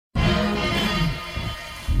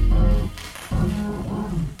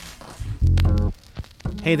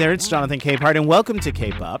Hey there, it's Jonathan Capehart, and welcome to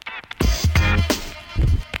Cape Up.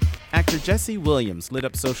 Actor Jesse Williams lit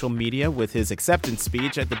up social media with his acceptance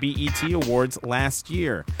speech at the BET Awards last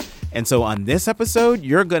year. And so on this episode,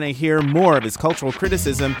 you're going to hear more of his cultural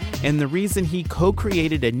criticism and the reason he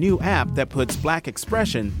co-created a new app that puts Black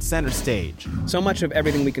expression center stage. So much of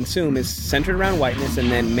everything we consume is centered around whiteness, and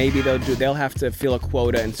then maybe they'll have to fill a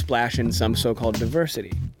quota and splash in some so-called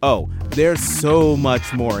diversity. Oh, there's so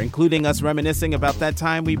much more, including us reminiscing about that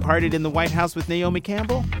time we partied in the White House with Naomi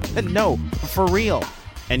Campbell. No, for real.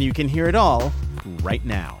 And you can hear it all right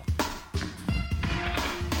now.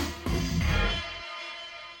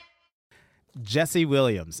 Jesse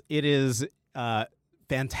Williams, it is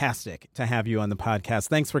fantastic to have you on the podcast.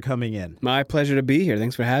 Thanks for coming in. My pleasure to be here.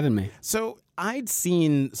 Thanks for having me. So I'd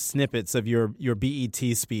seen snippets of your BET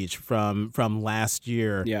speech from last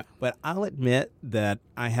year, yeah. But I'll admit that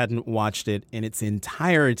I hadn't watched it in its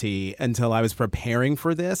entirety until I was preparing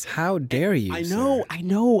for this. How dare you, I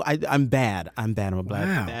know. I'm bad. I'm a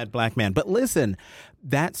bad black man. But listen,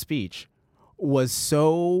 that speech was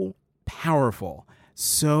so powerful,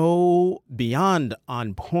 so beyond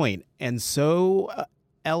on point, and so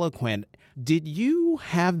eloquent. Did you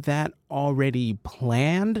have that already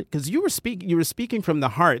planned? Because you were speaking from the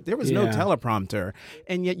heart. There was no teleprompter,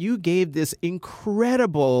 and yet you gave this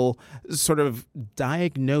incredible sort of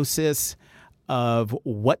diagnosis of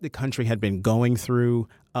what the country had been going through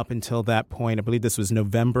up until that point. I believe this was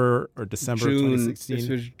November or December of 2016. This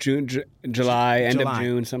was June, July, end of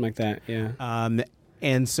June, something like that. Yeah.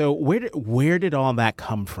 And so where did all that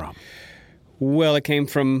come from? Well, it came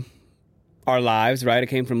from our lives, right? It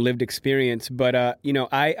came from lived experience. But,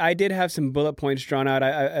 I did have some bullet points drawn out.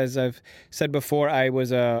 As I've said before, I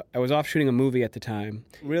was off shooting a movie at the time,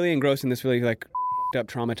 really engrossed in this really up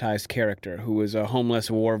traumatized character who was a homeless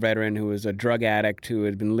war veteran, who was a drug addict, who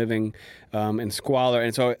had been living in squalor.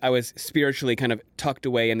 And so I was spiritually kind of tucked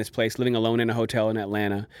away in this place, living alone in a hotel in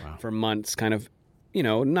Atlanta for months, kind of,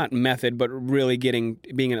 not method, but really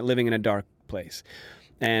living in a dark place.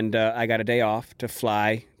 And I got a day off to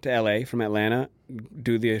fly to L.A. from Atlanta,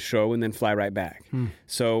 do the show, and then fly right back.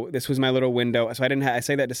 So this was my little window. So I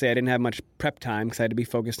say that to say I didn't have much prep time because I had to be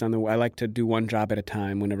focused on I like to do one job at a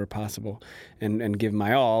time whenever possible and give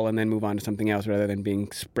my all and then move on to something else rather than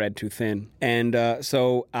being spread too thin. And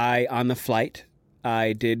so on the flight,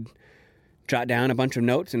 I did jot down a bunch of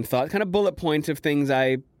notes and thought, kind of bullet points of things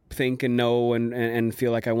I think and know and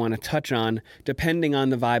feel like I want to touch on, depending on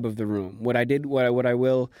the vibe of the room. What I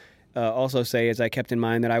will also say is I kept in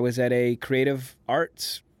mind that I was at a creative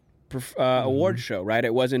arts award show, right?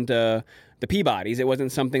 It wasn't the Peabodys. It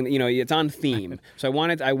wasn't something that, it's on theme. So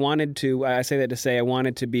I wanted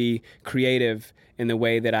to be creative in the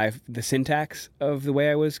way that the syntax of the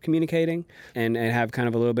way I was communicating and have kind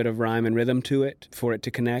of a little bit of rhyme and rhythm to it for it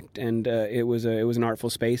to connect. And it was an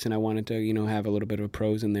artful space, and I wanted to, have a little bit of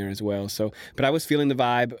prose in there as well. So, but I was feeling the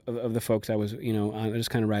vibe of the folks I was,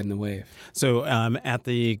 just kind of riding the wave. So at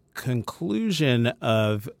the conclusion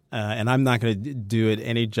of, and I'm not going to do it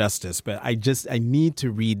any justice, but I need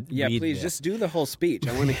to read. Yeah, please this. Just do the whole speech.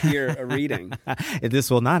 I want to hear a reading.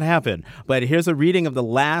 This will not happen. But here's a reading of the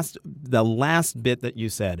last bit that you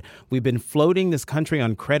said. We've been floating this country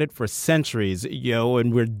on credit for centuries,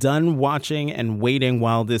 and we're done watching and waiting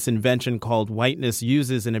while this invention called whiteness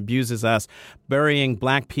uses and abuses us, burying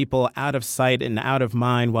black people out of sight and out of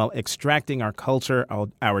mind while extracting our culture,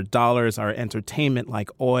 our dollars, our entertainment like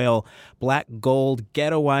oil, black gold,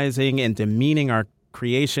 ghettoizing and demeaning our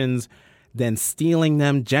creations, then stealing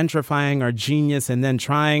them, gentrifying our genius, and then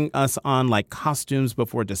trying us on like costumes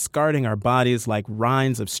before discarding our bodies like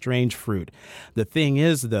rinds of strange fruit. The thing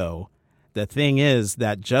is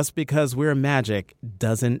that just because we're magic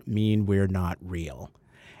doesn't mean we're not real.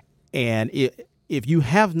 And if you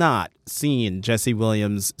have not seen Jesse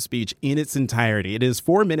Williams' speech in its entirety, it is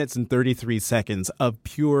 4 minutes and 33 seconds of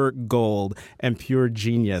pure gold and pure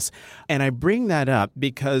genius. And I bring that up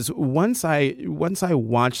because once I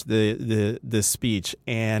watched the speech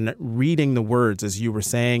and reading the words as you were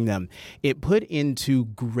saying them, it put into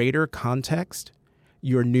greater context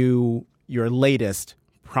your latest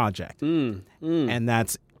project. And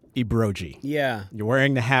that's Ebroji. Yeah. You're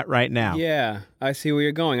wearing the hat right now. Yeah, I see where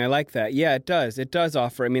you're going. I like that. Yeah, it does. It does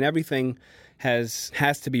offer. I mean, everything has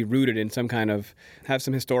to be rooted in some kind of, have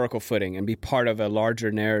some historical footing and be part of a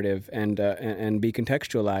larger narrative and be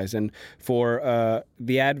contextualized. And for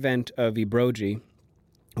the advent of Ebroji,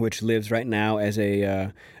 which lives right now as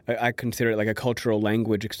I consider it like a cultural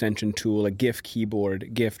language extension tool, a GIF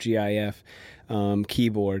keyboard, GIF, GIF,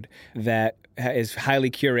 keyboard that is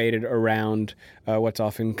highly curated around what's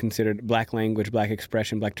often considered black language, black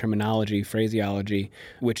expression, black terminology, phraseology,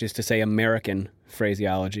 which is to say American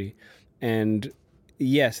phraseology. And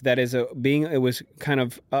yes, that is it was kind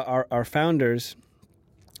of our founders,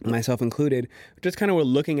 myself included, just kind of were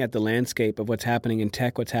looking at the landscape of what's happening in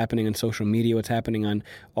tech, what's happening in social media, what's happening on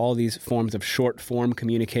all these forms of short form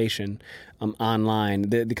communication online,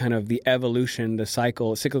 the kind of the evolution, the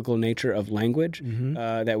cyclical nature of language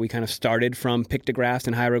that we kind of started from pictographs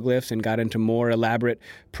and hieroglyphs and got into more elaborate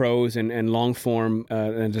prose and long form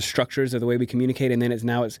and the structures of the way we communicate, and then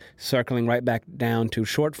it's circling right back down to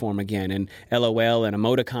short form again, and LOL and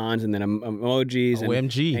emoticons and then emojis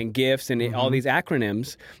OMG. and GIFs and all these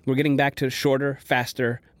acronyms. We're getting back to shorter,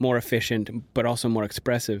 faster, more efficient, but also more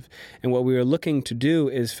expressive. And what we were looking to do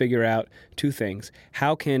is figure out two things.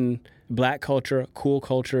 How can black culture, cool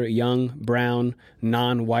culture, young, brown,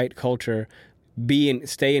 non-white culture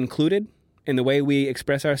stay included in the way we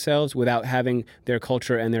express ourselves without having their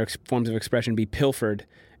culture and their forms of expression be pilfered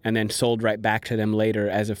and then sold right back to them later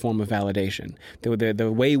as a form of validation.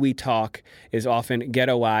 The way we talk is often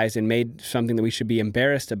ghettoized and made something that we should be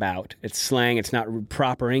embarrassed about. It's slang, it's not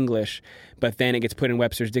proper English, but then it gets put in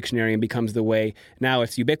Webster's dictionary and becomes the way, now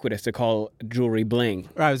it's ubiquitous to call jewelry bling.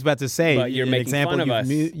 I was about to say, but you're an making example fun of us.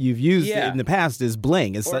 You've used in the past is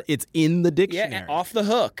bling. It's in the dictionary. Yeah, off the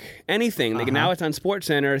hook. Anything. Like now it's on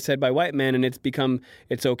SportsCenter, said by white men, and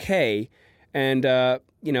it's okay. And,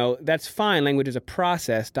 that's fine. Language is a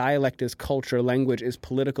process. Dialect is culture. Language is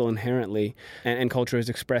political inherently. And culture is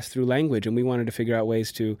expressed through language. And we wanted to figure out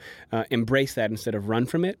ways to embrace that instead of run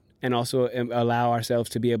from it, and also allow ourselves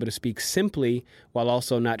to be able to speak simply while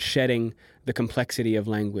also not shedding the complexity of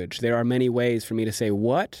language. There are many ways for me to say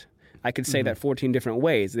what. I could say that 14 different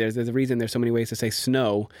ways. There's a reason there's so many ways to say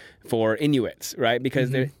snow for Inuits, right?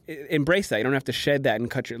 Because embrace that. You don't have to shed that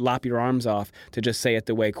and lop your arms off to just say it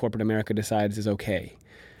the way corporate America decides is okay.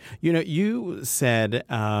 You said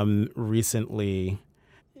recently,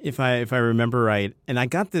 if I remember right, and I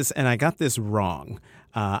got this wrong.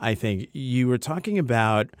 I think you were talking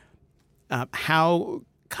about how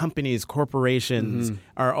companies, corporations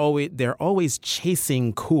are always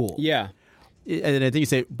chasing cool. Yeah. And I think you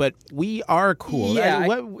say, but we are cool.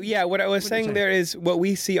 Yeah, what I was saying there is what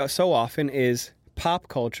we see so often is pop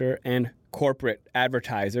culture and corporate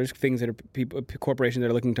advertisers, things that are corporations that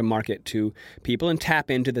are looking to market to people and tap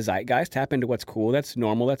into the zeitgeist, tap into what's cool. That's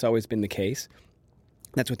normal. That's always been the case.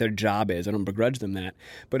 That's what their job is. I don't begrudge them that.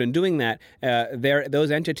 But in doing that,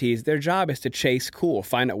 those entities, their job is to chase cool,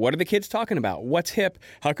 find out what are the kids talking about, what's hip,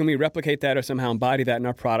 how can we replicate that or somehow embody that in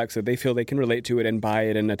our products so they feel they can relate to it and buy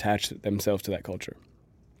it and attach themselves to that culture.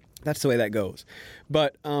 That's the way that goes.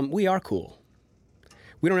 But we are cool.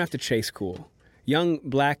 We don't have to chase cool. Young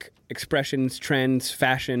black expressions, trends,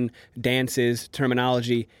 fashion, dances,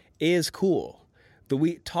 terminology is cool.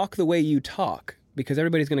 We talk the way you talk, because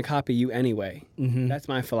everybody's going to copy you anyway. That's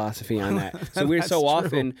my philosophy on that. So we're so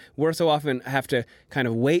often have to kind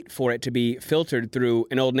of wait for it to be filtered through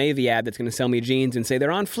an Old Navy ad that's going to sell me jeans and say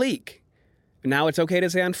they're on fleek. Now it's okay to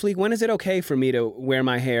say on fleek. When is it okay for me to wear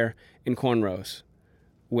my hair in cornrows?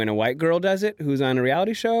 When a white girl does it, who's on a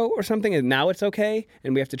reality show or something, and now it's okay,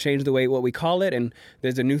 and we have to change the way what we call it. And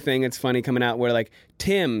there's a new thing that's funny coming out where like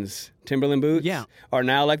Timberland boots are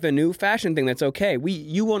now like the new fashion thing that's okay.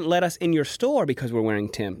 You won't let us in your store because we're wearing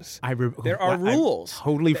Timbs. There are rules. I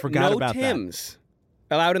totally forgot about that. No Timbs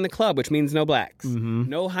allowed in the club, which means no blacks.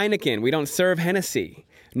 No Heineken. We don't serve Hennessy.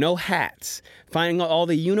 No hats. Finding all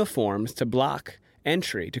the uniforms to block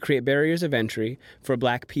entry, to create barriers of entry for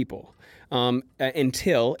black people.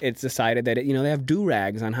 Until it's decided that they have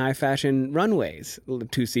do-rags on high fashion runways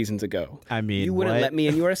 2 seasons ago. I mean, you wouldn't let me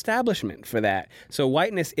in your establishment for that. So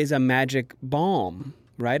whiteness is a magic balm,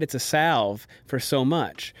 right? It's a salve for so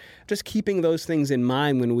much. Just keeping those things in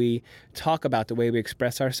mind when we talk about the way we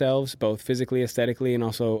express ourselves, both physically, aesthetically, and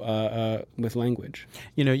also with language.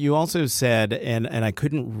 You also said, and I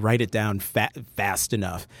couldn't write it down fast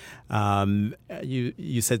enough.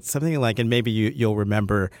 You said something like, and maybe you'll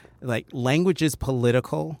remember, like language is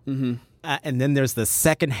political. And then there's the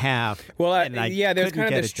second half. Well, there's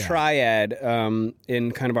kind of this triad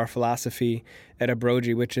in kind of our philosophy at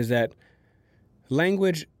Abrogi, which is that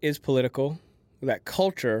language is political, that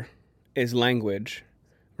culture is language,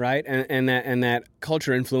 right? And that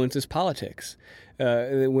culture influences politics.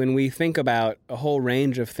 When we think about a whole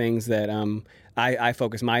range of things that I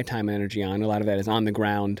focus my time and energy on, a lot of that is on the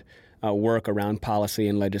ground work around policy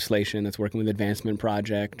and legislation. That's working with Advancement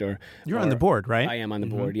Project. You're on the board, right? I am on the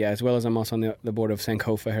board, yeah, as well as I'm also on the board of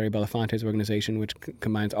Sankofa, Harry Belafonte's organization, which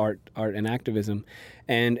combines art and activism.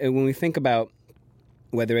 And when we think about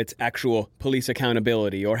whether it's actual police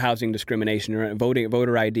accountability or housing discrimination or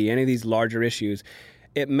voter ID, any of these larger issues,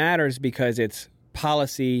 it matters because it's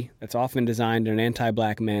policy that's often designed in an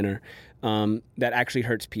anti-black manner that actually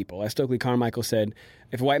hurts people. As Stokely Carmichael said,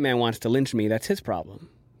 if a white man wants to lynch me, that's his problem.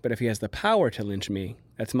 But if he has the power to lynch me,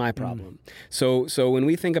 that's my problem. So when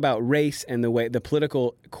we think about race and the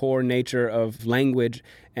political core nature of language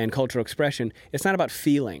and cultural expression, it's not about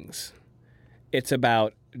feelings. It's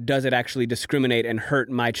about, does it actually discriminate and hurt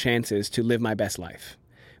my chances to live my best life?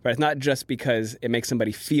 Right? It's not just because it makes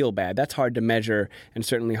somebody feel bad. That's hard to measure and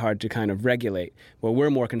certainly hard to kind of regulate. What we're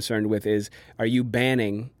more concerned with is, are you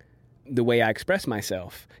banning the way I express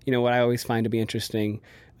myself? You know, what I always find to be interesting,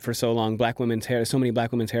 for so long, black women's hair, so many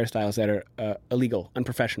black women's hairstyles that are illegal,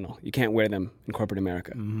 unprofessional. You can't wear them in corporate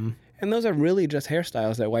America. Mm-hmm. And those are really just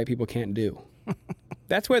hairstyles that white people can't do.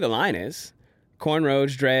 That's where the line is.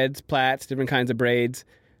 Cornrows, dreads, plaits, different kinds of braids.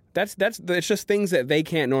 It's just things that they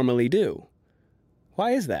can't normally do.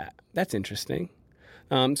 Why is that? That's interesting.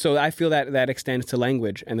 So I feel that extends to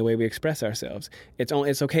language and the way we express ourselves. It's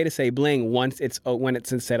okay to say bling when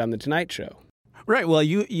it's said on the Tonight Show. Right. Well,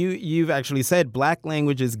 you've actually said black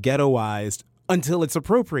language is ghettoized until it's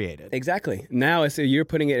appropriated. Exactly. Now, you're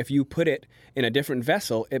putting it. If you put it in a different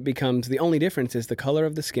vessel, it becomes, the only difference is the color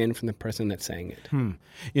of the skin from the person that's saying it.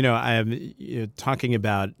 You know, I'm talking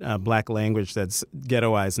about black language that's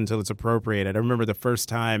ghettoized until it's appropriated. I remember the first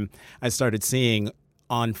time I started seeing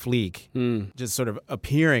On Fleek just sort of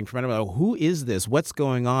appearing from, I don't know, who is this? What's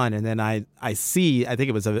going on? And then I think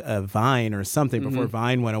it was a Vine or something before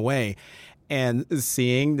Vine went away. And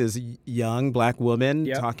seeing this young black woman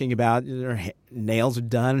talking about her nails are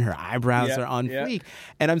done, her eyebrows are on fleek.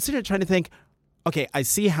 And I'm sitting there trying to think, okay, I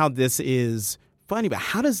see how this is funny, but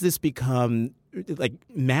how does this become like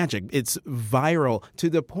magic? It's viral to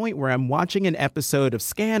the point where I'm watching an episode of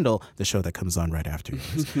Scandal, the show that comes on right after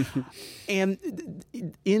yours. And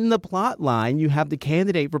in the plot line, you have the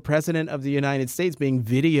candidate for president of the United States being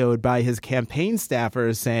videoed by his campaign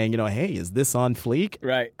staffers saying, you know, hey, is this on fleek?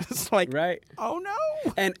 Right. It's like, right. Oh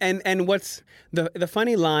no. And what's the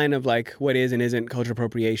funny line of like what is and isn't cultural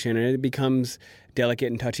appropriation, and it becomes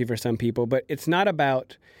delicate and touchy for some people, but it's not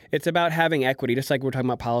about, it's about having equity, just like we're talking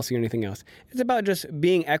about policy or anything else. It's about just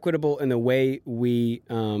being equitable in the way we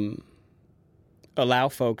allow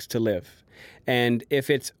folks to live. And if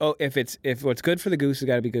what's good for the goose has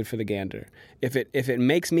got to be good for the gander. If it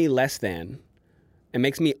makes me less than, it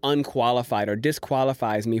makes me unqualified or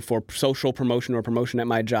disqualifies me for social promotion or promotion at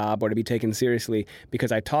my job or to be taken seriously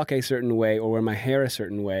because I talk a certain way or wear my hair a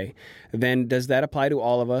certain way, then does that apply to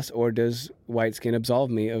all of us, or does white skin absolve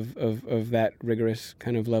me of that rigorous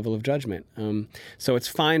kind of level of judgment? So it's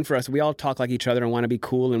fine for us. We all talk like each other and want to be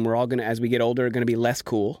cool, and we're all going to, as we get older, going to be less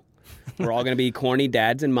cool. We're all going to be corny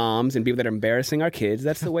dads and moms and people that are embarrassing our kids.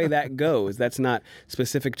 That's the way that goes. That's not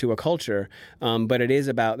specific to a culture, but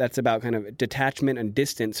that's about kind of detachment and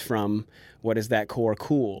distance from what is that core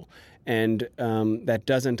cool. And that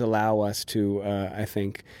doesn't allow us to, I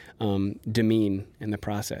think, demean in the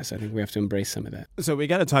process. I think we have to embrace some of that. So we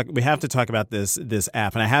have to talk about this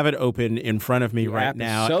app, and I have it open in front of me right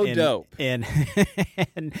now. So dope. And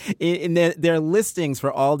there are listings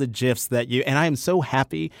for all the GIFs that and I am so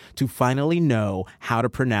happy to finally know how to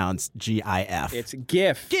pronounce GIF. It's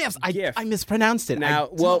GIF. GIFs. GIF. I mispronounced it.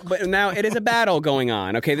 But now it is a battle going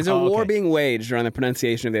on. Okay, there's a war being waged around the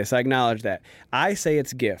pronunciation of this. I acknowledge that. I say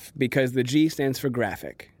it's GIF because the G stands for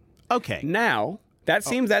graphic. Okay. Now, that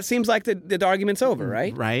seems like the argument's over,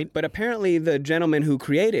 right? Right. But apparently the gentleman who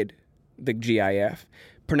created the GIF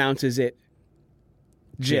pronounces it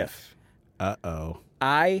GIF. Uh-oh.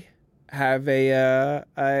 I have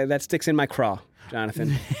that sticks in my craw,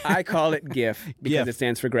 Jonathan. I call it GIF because it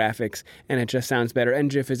stands for graphics, and it just sounds better. And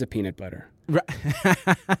Jif is a peanut butter. Okay.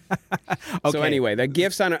 So anyway, the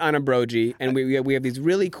GIFs on a broji, and we have these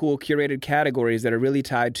really cool curated categories that are really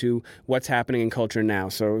tied to what's happening in culture now.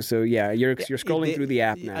 So yeah, you're scrolling through the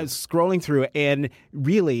app now. I'm scrolling through, and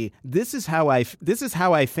really, this is how I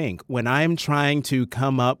think when I'm trying to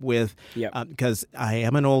come up with, because I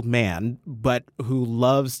am an old man, but who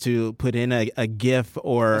loves to put in a GIF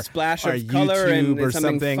or a splash or of color YouTube and or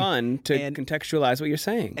something fun to contextualize what you're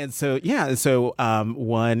saying. And so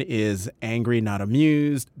one is angry, not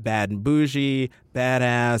amused, bad and bougie,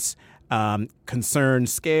 badass, concerned,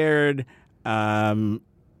 scared. Eye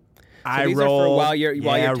roll. For while you're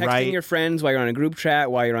texting your friends, while you're on a group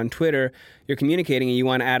chat, while you're on Twitter, you're communicating, and you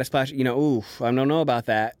want to add a splash. I don't know about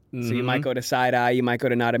that. Mm-hmm. So you might go to side eye, you might go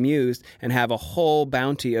to not amused, and have a whole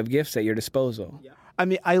bounty of GIFs at your disposal. Yeah. I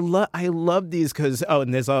mean, I love these because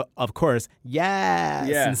and there's of course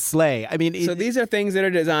and slay. I mean, so these are things that are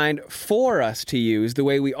designed for us to use the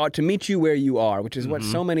way we ought to meet you where you are, which is what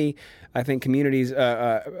so many, I think, communities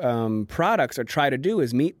products are try to do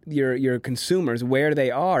is meet your consumers where they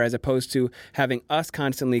are, as opposed to having us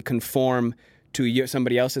constantly conform to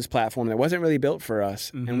somebody else's platform that wasn't really built for us,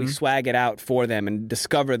 and we swag it out for them and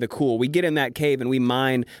discover the cool. We get in that cave and we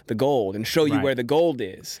mine the gold and show you where the gold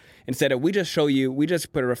is. Instead of we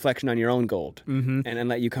just put a reflection on your own gold and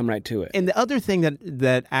let you come right to it. And the other thing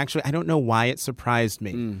that actually, I don't know why it surprised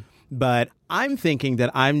me, but I'm thinking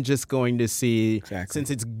that I'm just going to see, since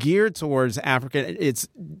it's geared towards African, it's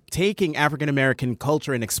taking African American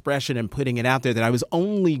culture and expression and putting it out there, that I was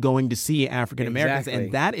only going to see African Americans,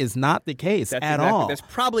 and that is not the case all. There's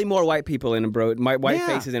probably more white people in white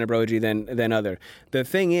faces in Abroji than other. The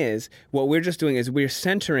thing is, what we're just doing is we're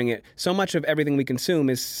centering it. So much of everything we consume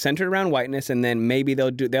is centered around whiteness, and then maybe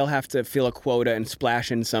they'll have to fill a quota and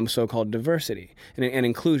splash in some so-called diversity and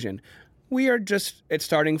inclusion. It's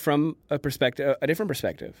starting from a different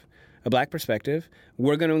perspective, a black perspective.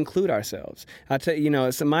 We're going to include ourselves. I'll tell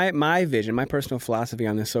you, so my vision, my personal philosophy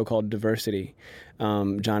on this so-called diversity,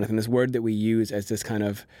 Jonathan, this word that we use as this kind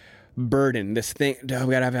of burden, this thing, we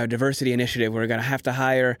got to have a diversity initiative. We're going to have to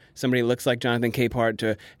hire somebody who looks like Jonathan Capehart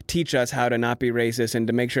to teach us how to not be racist and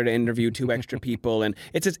to make sure to interview 2 extra people. And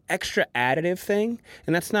it's this extra additive thing.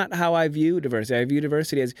 And that's not how I view diversity. I view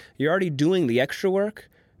diversity as you're already doing the extra work.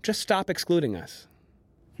 Just stop excluding us.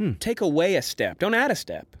 Take away a step. Don't add a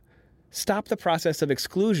step. Stop the process of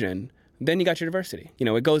exclusion. Then you got your diversity.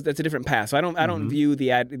 That's a different path. So I don't view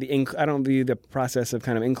I don't view the process of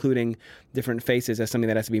kind of including different faces as something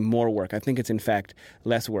that has to be more work. I think it's in fact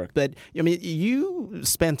less work. But I mean, you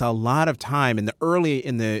spent a lot of time in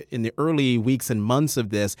the early weeks and months of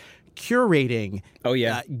this curating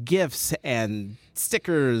gifts and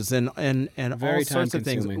stickers and all sorts of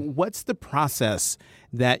things. What's the process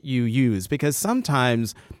that you use? Because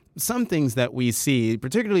sometimes some things that we see,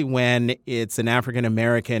 particularly when it's an African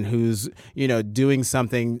American who's doing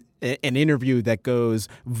something, an interview that goes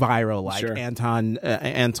viral, like Antoine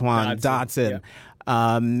Dodson,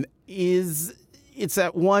 it's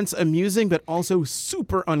at once amusing but also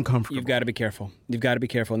super uncomfortable. You've got to be careful.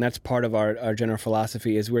 And that's part of our general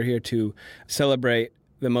philosophy is we're here to celebrate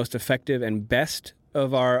the most effective and best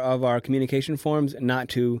of our communication forms, not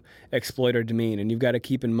to exploit or demean. And you've got to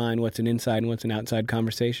keep in mind what's an inside and what's an outside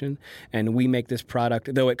conversation. And we make this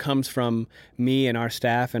product, though it comes from me and our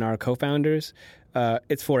staff and our co-founders,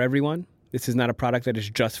 it's for everyone. This is not a product that is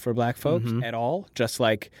just for black folks at all, just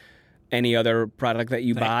like any other product that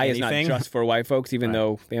you buy is not just for white folks, even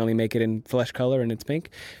though they only make it in flesh color and it's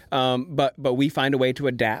pink. But we find a way to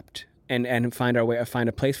adapt and find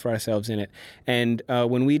a place for ourselves in it. And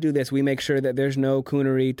when we do this, we make sure that there's no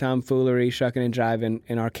coonery, tomfoolery, shucking and jiving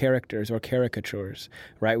in our characters or caricatures,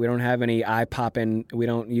 right? We don't have any eye-popping. We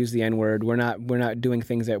don't use the N-word. We're not doing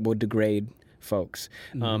things that will degrade folks.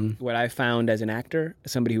 What I found as an actor,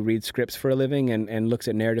 somebody who reads scripts for a living and looks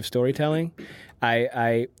at narrative storytelling,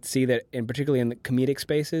 I see that, particularly in the comedic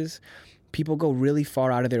spaces, people go really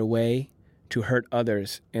far out of their way to hurt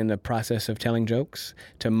others in the process of telling jokes,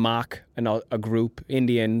 to mock a group,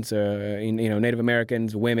 Indians, Native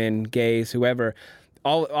Americans, women, gays, whoever,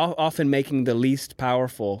 all often making the least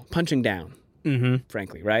powerful punching down,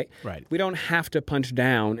 frankly, right? Right. We don't have to punch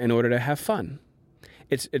down in order to have fun.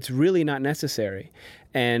 It's really not necessary.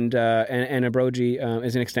 And Abroji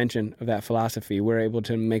is an extension of that philosophy. We're able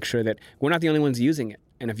to make sure that we're not the only ones using it.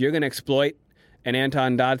 And if you're going to exploit an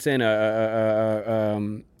Anton Dodson,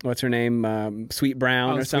 what's her name, Sweet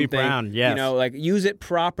Brown or something. Sweet Brown, yes. Use it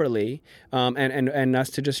properly, and us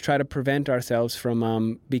to just try to prevent ourselves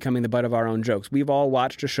from becoming the butt of our own jokes. We've all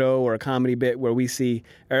watched a show or a comedy bit where we see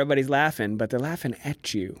everybody's laughing, but they're laughing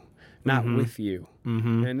at you, not with you.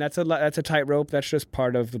 And that's a tightrope. That's just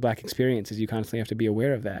part of the black experience. Is you constantly have to be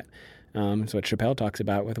aware of that. It's what Chappelle talks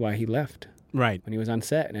about with why he left. Right. When he was on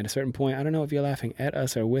set. And at a certain point, I don't know if you're laughing at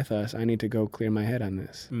us or with us. I need to go clear my head on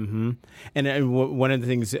this. And one of the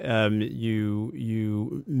things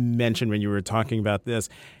you mentioned when you were talking about this,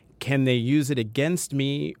 can they use it against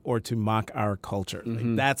me or to mock our culture?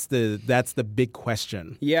 That's the big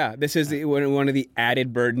question. Yeah, this is one of the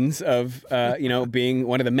added burdens of being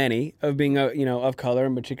one of the many of being of color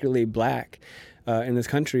and particularly black. In this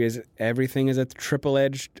country, is everything is a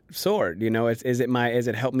triple-edged sword. Is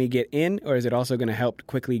it help me get in, or is it also going to help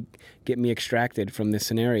quickly get me extracted from this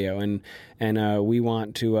scenario? And we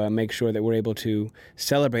want to make sure that we're able to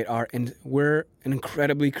celebrate we're an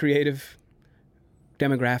incredibly creative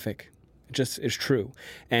demographic It just is true.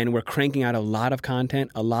 And we're cranking out a lot of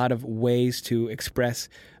content, a lot of ways to express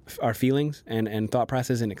our feelings and thought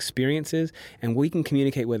processes and experiences. And we can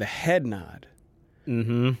communicate with a head nod.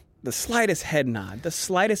 Mm-hmm. The slightest head nod, the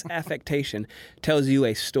slightest affectation tells you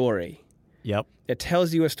a story. Yep. It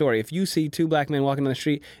tells you a story. If you see two black men walking down the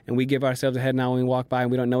street and we give ourselves a head nod when we walk by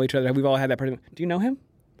and we don't know each other, we've all had that person. Do you know him?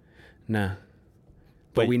 Nah.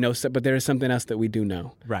 But we know. But there is something else that we do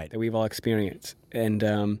know. Right. That we've all experienced, and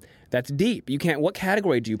that's deep. You can't. What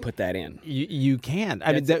category do you put that in? You can't.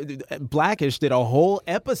 I mean, Blackish did a whole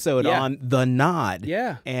episode on the nod.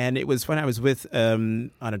 Yeah. And it was when I was with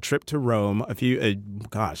on a trip to Rome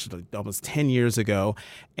almost 10 years ago,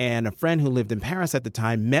 and a friend who lived in Paris at the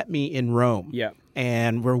time met me in Rome. Yeah.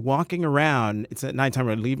 And we're walking around. It's at nighttime.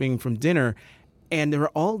 We're leaving from dinner. And there are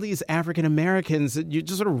all these African Americans that you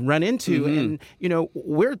just sort of run into. And,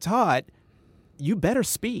 we're taught you better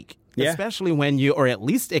speak, especially when you, or at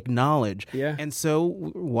least acknowledge. Yeah. And so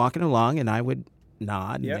we were walking along and I would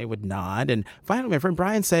nod and they would nod. And finally, my friend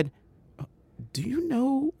Brian said, do you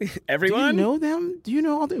know everyone? Do you know them? Do you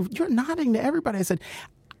know you're nodding to everybody? I said,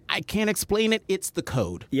 I can't explain it. It's the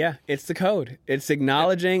code. Yeah, it's the code. It's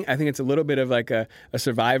acknowledging. I think it's a little bit of like a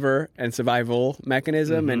survivor and survival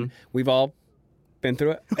mechanism. And we've all been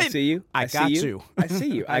through it. I see you. I got you. I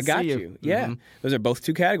see you. I got you. Yeah. Those are both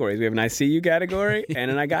two categories. We have an I see you category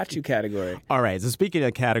and an I got you category. All right. So speaking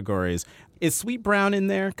of categories, is Sweet Brown in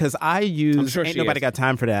there? Because I use I'm sure Ain't Nobody Got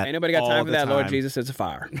Time for That. Ain't nobody got time for that. Lord Jesus, it's a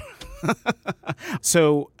fire.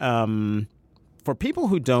 So for people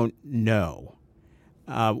who don't know,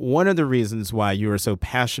 one of the reasons why you are so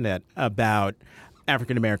passionate about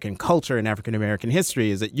African American culture and African American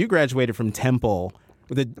history is that you graduated from Temple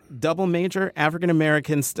with a double major, African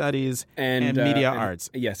American Studies and Media Arts.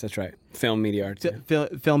 Yes, that's right. Film Media Arts. Yeah.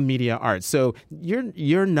 Film Media Arts. So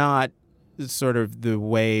you're not sort of the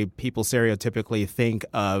way people stereotypically think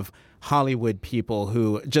of Hollywood people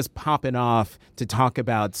who just popping off to talk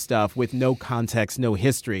about stuff with no context, no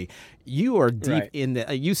history. You are deep in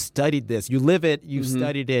the. You studied this. You live it. You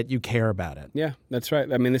studied it. You care about it. Yeah, that's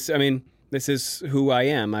right. I mean, this is who I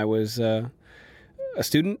am. I was a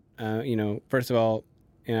student. First of all,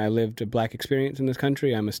 I lived a black experience in this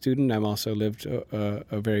country. I'm a student. I've also lived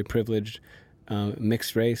a very privileged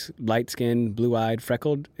mixed race, light-skinned, blue-eyed,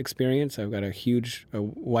 freckled experience. I've got a huge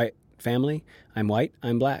white family. I'm white.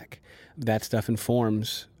 I'm black. That stuff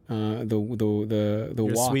informs the You're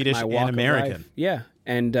walk. Swedish my walk and American. of life. Yeah.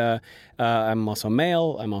 And I'm also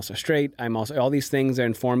male. I'm also straight. I'm also all these things that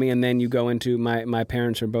inform me. And then you go into my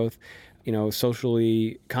parents are both,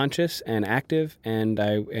 socially conscious and active. And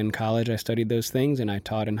in college I studied those things, and I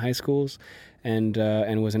taught in high schools, and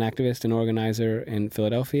was an activist and organizer in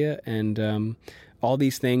Philadelphia. And all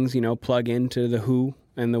these things, plug into the who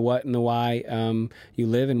and the what and the why you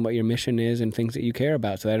live and what your mission is and things that you care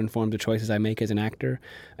about. So that informs the choices I make as an actor,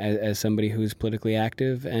 as somebody who's politically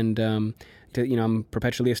active. And I'm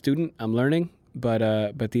perpetually a student. I'm learning.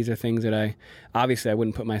 But these are things that I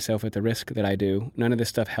wouldn't put myself at the risk that I do. None of this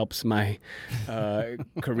stuff helps my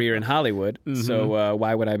career in Hollywood. So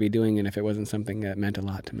why would I be doing it if it wasn't something that meant a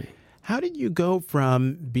lot to me? How did you go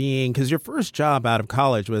from being, because your first job out of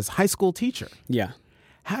college was high school teacher. Yeah.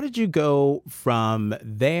 How did you go from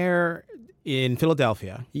there in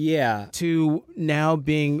Philadelphia to now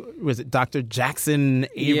being, was it Dr. Jackson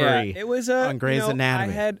Avery it was, on Grey's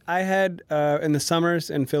Anatomy? I had in the summers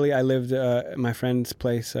in Philly, I lived at my friend's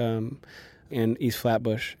place in East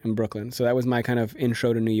Flatbush in Brooklyn. So that was my kind of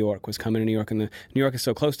intro to New York, was coming to New York. And New York is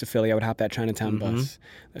so close to Philly, I would hop that Chinatown bus,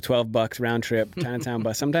 a $12 round trip Chinatown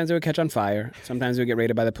bus. Sometimes it would catch on fire. Sometimes it would get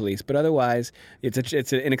raided by the police. But otherwise, it's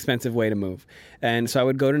an inexpensive way to move. And so I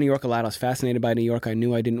would go to New York a lot. I was fascinated by New York. I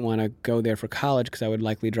knew I didn't want to go there for college because I would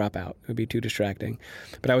likely drop out. It would be too distracting.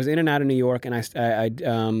 But I was in and out of New York, and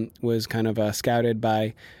I was kind of scouted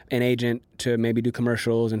by an agent to maybe do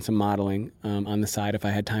commercials and some modeling on the side if I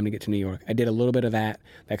had time to get to New York. I did a little bit of that.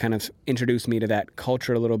 That kind of introduced me to that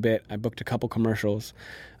culture a little bit. I booked a couple commercials.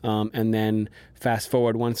 And then fast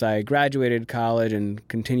forward, once I graduated college and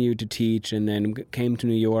continued to teach, and then came to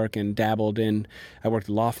New York and dabbled in, I worked at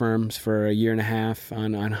law firms for a year and a half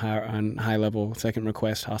on high-level second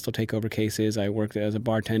request hostile takeover cases. I worked as a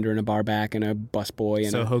bartender and a bar back and a busboy.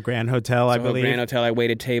 Soho Grand Hotel, I believe. Grand Hotel. I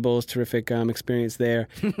waited tables. Terrific experience there.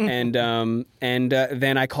 And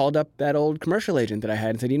then I called up that old commercial agent that I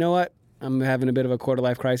had and said, you know what? I'm having a bit of a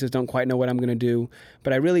quarter-life crisis, don't quite know what I'm going to do.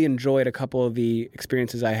 But I really enjoyed a couple of the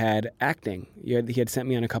experiences I had acting. He had sent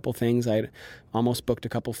me on a couple things. I'd almost booked a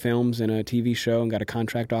couple films and a TV show and got a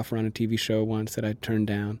contract offer on a TV show once that I turned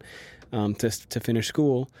down to finish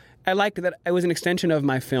school. I liked that it was an extension of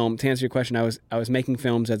my film. To answer your question, I was making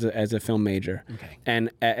films as a film major, and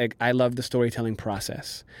I loved the storytelling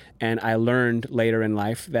process. And I learned later in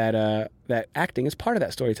life that that acting is part of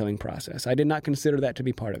that storytelling process. I did not consider that to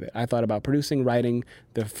be part of it. I thought about producing, writing,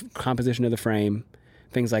 the composition of the frame,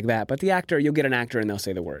 things like that. But the actor, you'll get an actor and they'll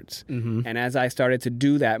say the words. And as I started to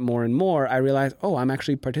do that more and more, I realized, oh, I'm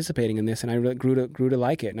actually participating in this, and I really grew to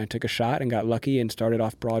like it. And I took a shot and got lucky and started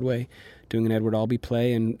off Broadway doing an Edward Albee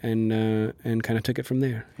play and kind of took it from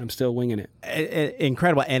there. I'm still winging it.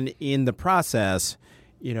 Incredible. And in the process,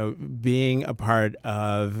 being a part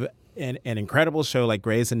of an incredible show like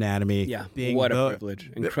Grey's Anatomy. Yeah, what a privilege.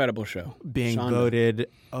 Incredible show. Being voted,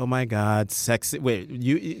 oh my God, sexy. Wait,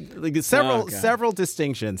 several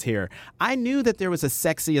distinctions here. I knew that there was a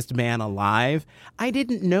sexiest man alive. I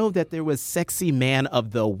didn't know that there was sexy man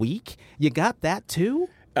of the week. You got that too?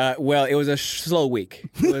 Well, it was a slow week.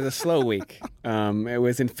 It was a slow week. It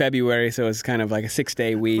was in February, so it was kind of like a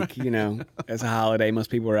 6-day week. As a holiday, most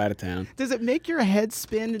people were out of town. Does it make your head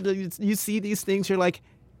spin? You see these things, you're like,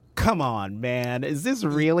 come on, man. Is this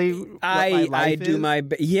really what my life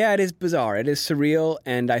is? Yeah, it is bizarre. It is surreal.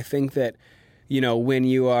 And I think that, when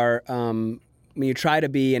you are, when you try to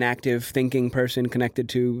be an active thinking person connected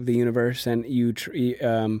to the universe, and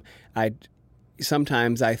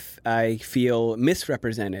sometimes I feel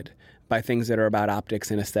misrepresented by things that are about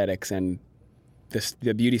optics and aesthetics and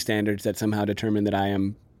the beauty standards that somehow determine that I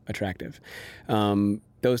am attractive.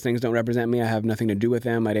 Those things don't represent me. I have nothing to do with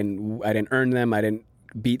them. I didn't earn them. I didn't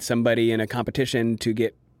beat somebody in a competition to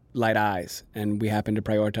get light eyes, and we happen to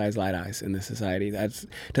prioritize light eyes in this society. That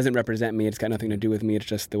doesn't represent me. It's got nothing to do with me. It's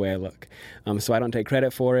just the way I look. So I don't take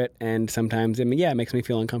credit for it, and sometimes it makes me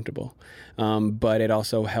feel uncomfortable. But it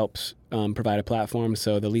also helps provide a platform,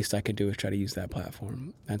 so the least I could do is try to use that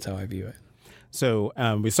platform. That's how I view it. So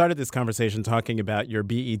we started this conversation talking about your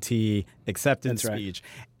BET acceptance speech,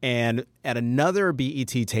 and at another BET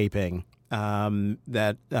taping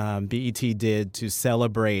that BET did to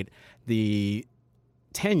celebrate the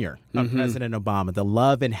tenure of President Obama, the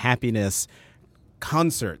Love and Happiness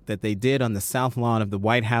concert that they did on the South Lawn of the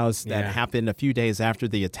White House that happened a few days after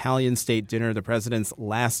the Italian state dinner, the president's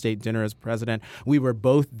last state dinner as president. We were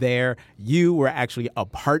both there. You were actually a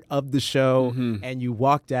part of the show, and you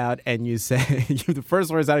walked out and you said, the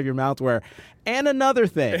first words out of your mouth were, and another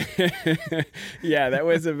thing. Yeah, I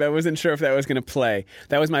wasn't sure if that was going to play.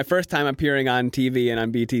 That was my first time appearing on TV and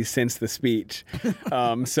on BT since the speech.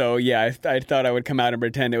 So yeah, I thought I would come out and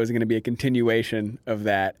pretend it was going to be a continuation of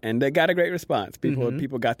that, and it got a great response.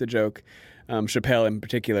 People got the joke. Chappelle in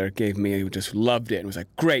particular just loved it and was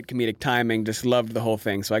like, great comedic timing, just loved the whole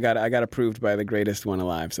thing. So I got approved by the greatest one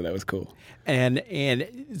alive, so that was cool. And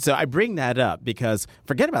so I bring that up because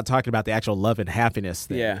forget about talking about the actual love and happiness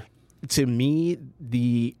thing. Yeah. To me,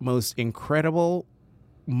 the most incredible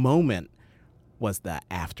moment was the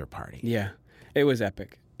after party. Yeah, it was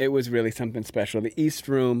epic. It was really something special. The East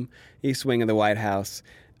Wing of the White House,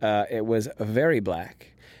 it was very black.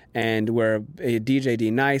 And we're DJ D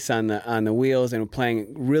Nice on the wheels and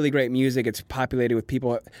playing really great music. It's populated with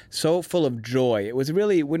people so full of joy. It was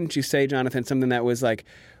really, wouldn't you say, Jonathan, something that was like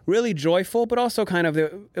really joyful, but also kind of,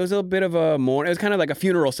 it was a bit of a it was kind of like a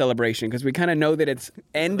funeral celebration because we kind of know that it's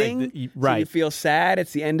ending. Right. So you feel sad.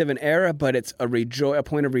 It's the end of an era, but it's a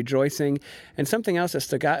point of rejoicing. And something else that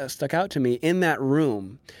stuck out to me in that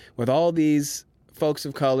room with all these folks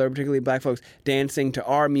of color, particularly black folks, dancing to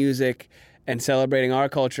our music and celebrating our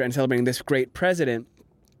culture and celebrating this great president,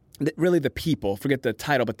 really the people, forget the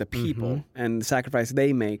title, but the people and the sacrifice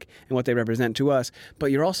they make and what they represent to us.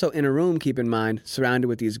 But you're also in a room, keep in mind, surrounded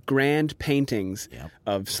with these grand paintings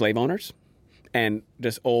of slave owners and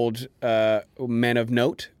just old men of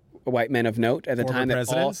note, white men of note at the Former time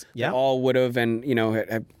that all would have and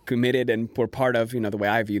have committed and were part of the way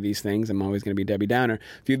I view these things. I'm always going to be Debbie Downer.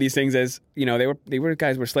 View these things as they were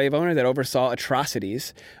guys were slave owners that oversaw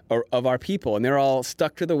atrocities of our people, and they're all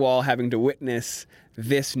stuck to the wall having to witness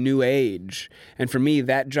this new age. And for me,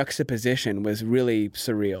 that juxtaposition was really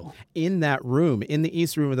surreal. In that room, in the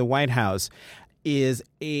East Room of the White House, is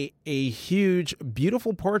a huge,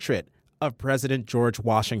 beautiful portrait of President George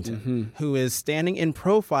Washington, who is standing in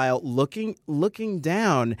profile, looking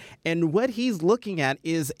down, and what he's looking at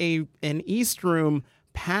is an East Room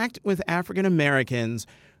packed with African Americans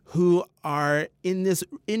who are in this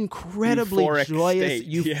incredibly joyous,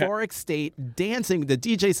 euphoric state, dancing. The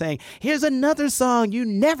DJ saying, here's another song you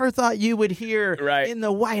never thought you would hear in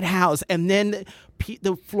the White House. And then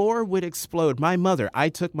the floor would explode. I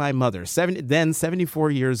took my mother,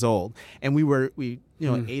 74 years old, and we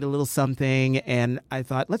ate a little something, and I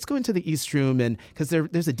thought, let's go into the East Room, and because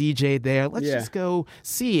there's a DJ there, let's just go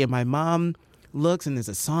see. And my mom looks, and there's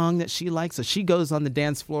a song that she likes, so she goes on the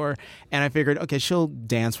dance floor, and I figured, okay, she'll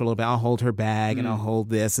dance for a little bit. I'll hold her bag, and I'll hold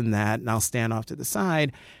this and that, and I'll stand off to the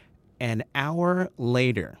side. An hour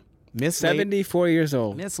later, 74 years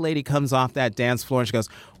old. Miss Lady comes off that dance floor, and she goes,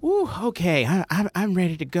 ooh, okay, I'm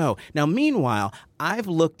ready to go. Now, meanwhile, I've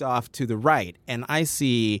looked off to the right, and I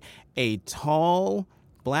see a tall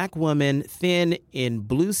Black woman, thin, in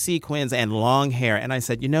blue sequins and long hair. And I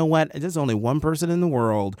said, you know what? There's only one person in the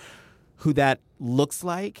world who that looks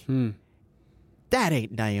like. That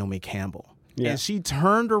ain't Naomi Campbell. Yeah. And she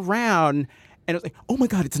turned around, and it was like, oh my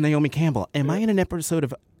God, it's Naomi Campbell. Am I in an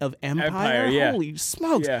episode of Empire? Yeah. Holy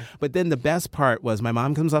smokes. Yeah. But then the best part was my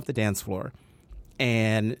mom comes off the dance floor,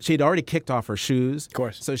 and she'd already kicked off her shoes. Of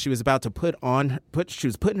course. So she was about to she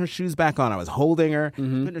was putting her shoes back on. I was holding her,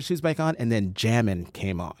 putting her shoes back on, and then Jammin'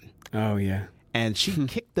 came on. Oh, yeah. And she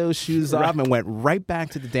kicked those shoes off and went right back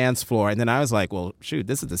to the dance floor. And then I was like, well, shoot,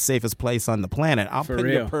 this is the safest place on the planet. I'll put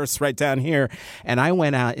your purse right down here. And I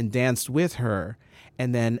went out and danced with her.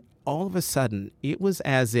 And then all of a sudden, it was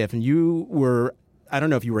as if, and you were, I don't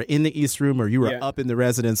know if you were in the East Room or you were up in the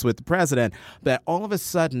residence with the president, but all of a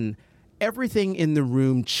sudden, everything in the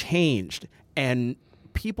room changed. And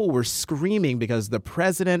people were screaming because the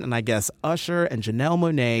president and I guess Usher and Janelle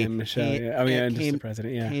Monáe and Michelle, came, the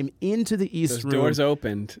president, came into the East Room. Doors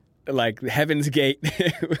opened like Heaven's Gate.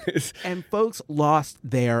 And folks lost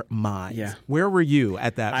their minds. Yeah. Where were you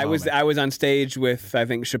at that moment? I was on stage with, I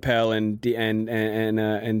think, Chappelle and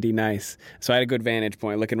D Nice. So I had a good vantage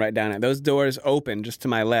point looking right down at it. Those doors opened just to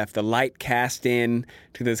my left. The light cast in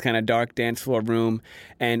to this kind of dark dance floor room.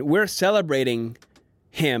 And we're celebrating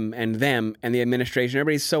him and them and the administration.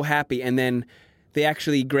 Everybody's so happy. And then he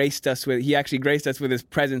actually graced us with his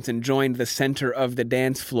presence and joined the center of the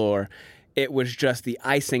dance floor. It was just the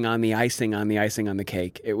icing on the icing on the icing on the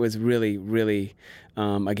cake. It was really, really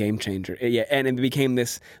a game changer. And it became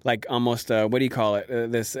this, like, almost, what do you call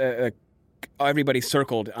it? Everybody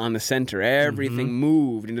circled on the center. Everything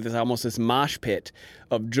moved into this mosh pit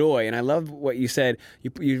of joy. And I love what you said.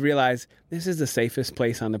 You realize this is the safest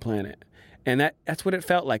place on the planet. And that's what it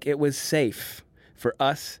felt like. It was safe for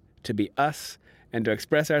us to be us and to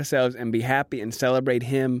express ourselves and be happy and celebrate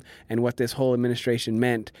him and what this whole administration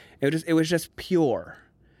meant. It was just pure.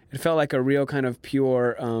 It felt like a real kind of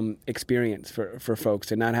pure experience for folks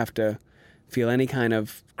to not have to feel any kind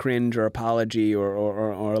of cringe or apology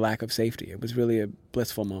or lack of safety. It was really a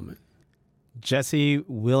blissful moment. Jesse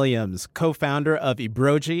Williams, co-founder of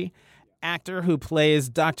Ebroji, actor who plays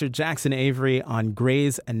Dr. Jackson Avery on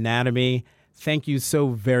Grey's Anatomy. Thank you so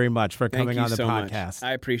very much for coming on the podcast. Much.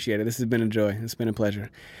 I appreciate it. This has been a joy. It's been a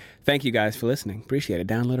pleasure. Thank you guys for listening. Appreciate it.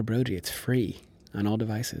 Download Ebroji. It's free on all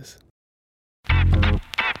devices.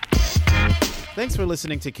 Thanks for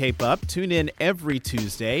listening to Cape Up. Tune in every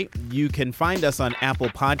Tuesday. You can find us on Apple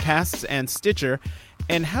Podcasts and Stitcher.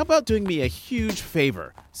 And how about doing me a huge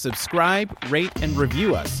favor? Subscribe, rate, and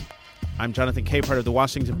review us. I'm Jonathan Capehart of The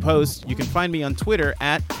Washington Post. You can find me on Twitter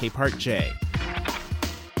at CapehartJ.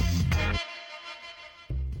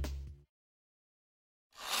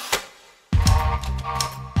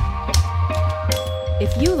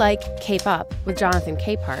 If you like Cape Up with Jonathan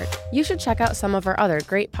Capehart, you should check out some of our other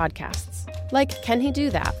great podcasts, like Can He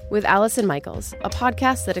Do That? With Allison Michaels, a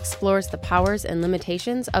podcast that explores the powers and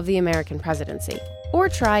limitations of the American presidency. Or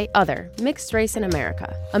try Other, Mixed Race in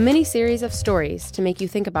America, a mini-series of stories to make you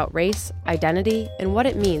think about race, identity, and what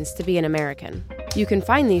it means to be an American. You can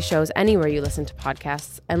find these shows anywhere you listen to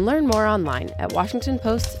podcasts and learn more online at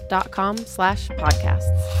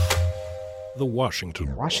washingtonpost.com/podcasts. The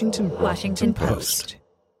Washington Post.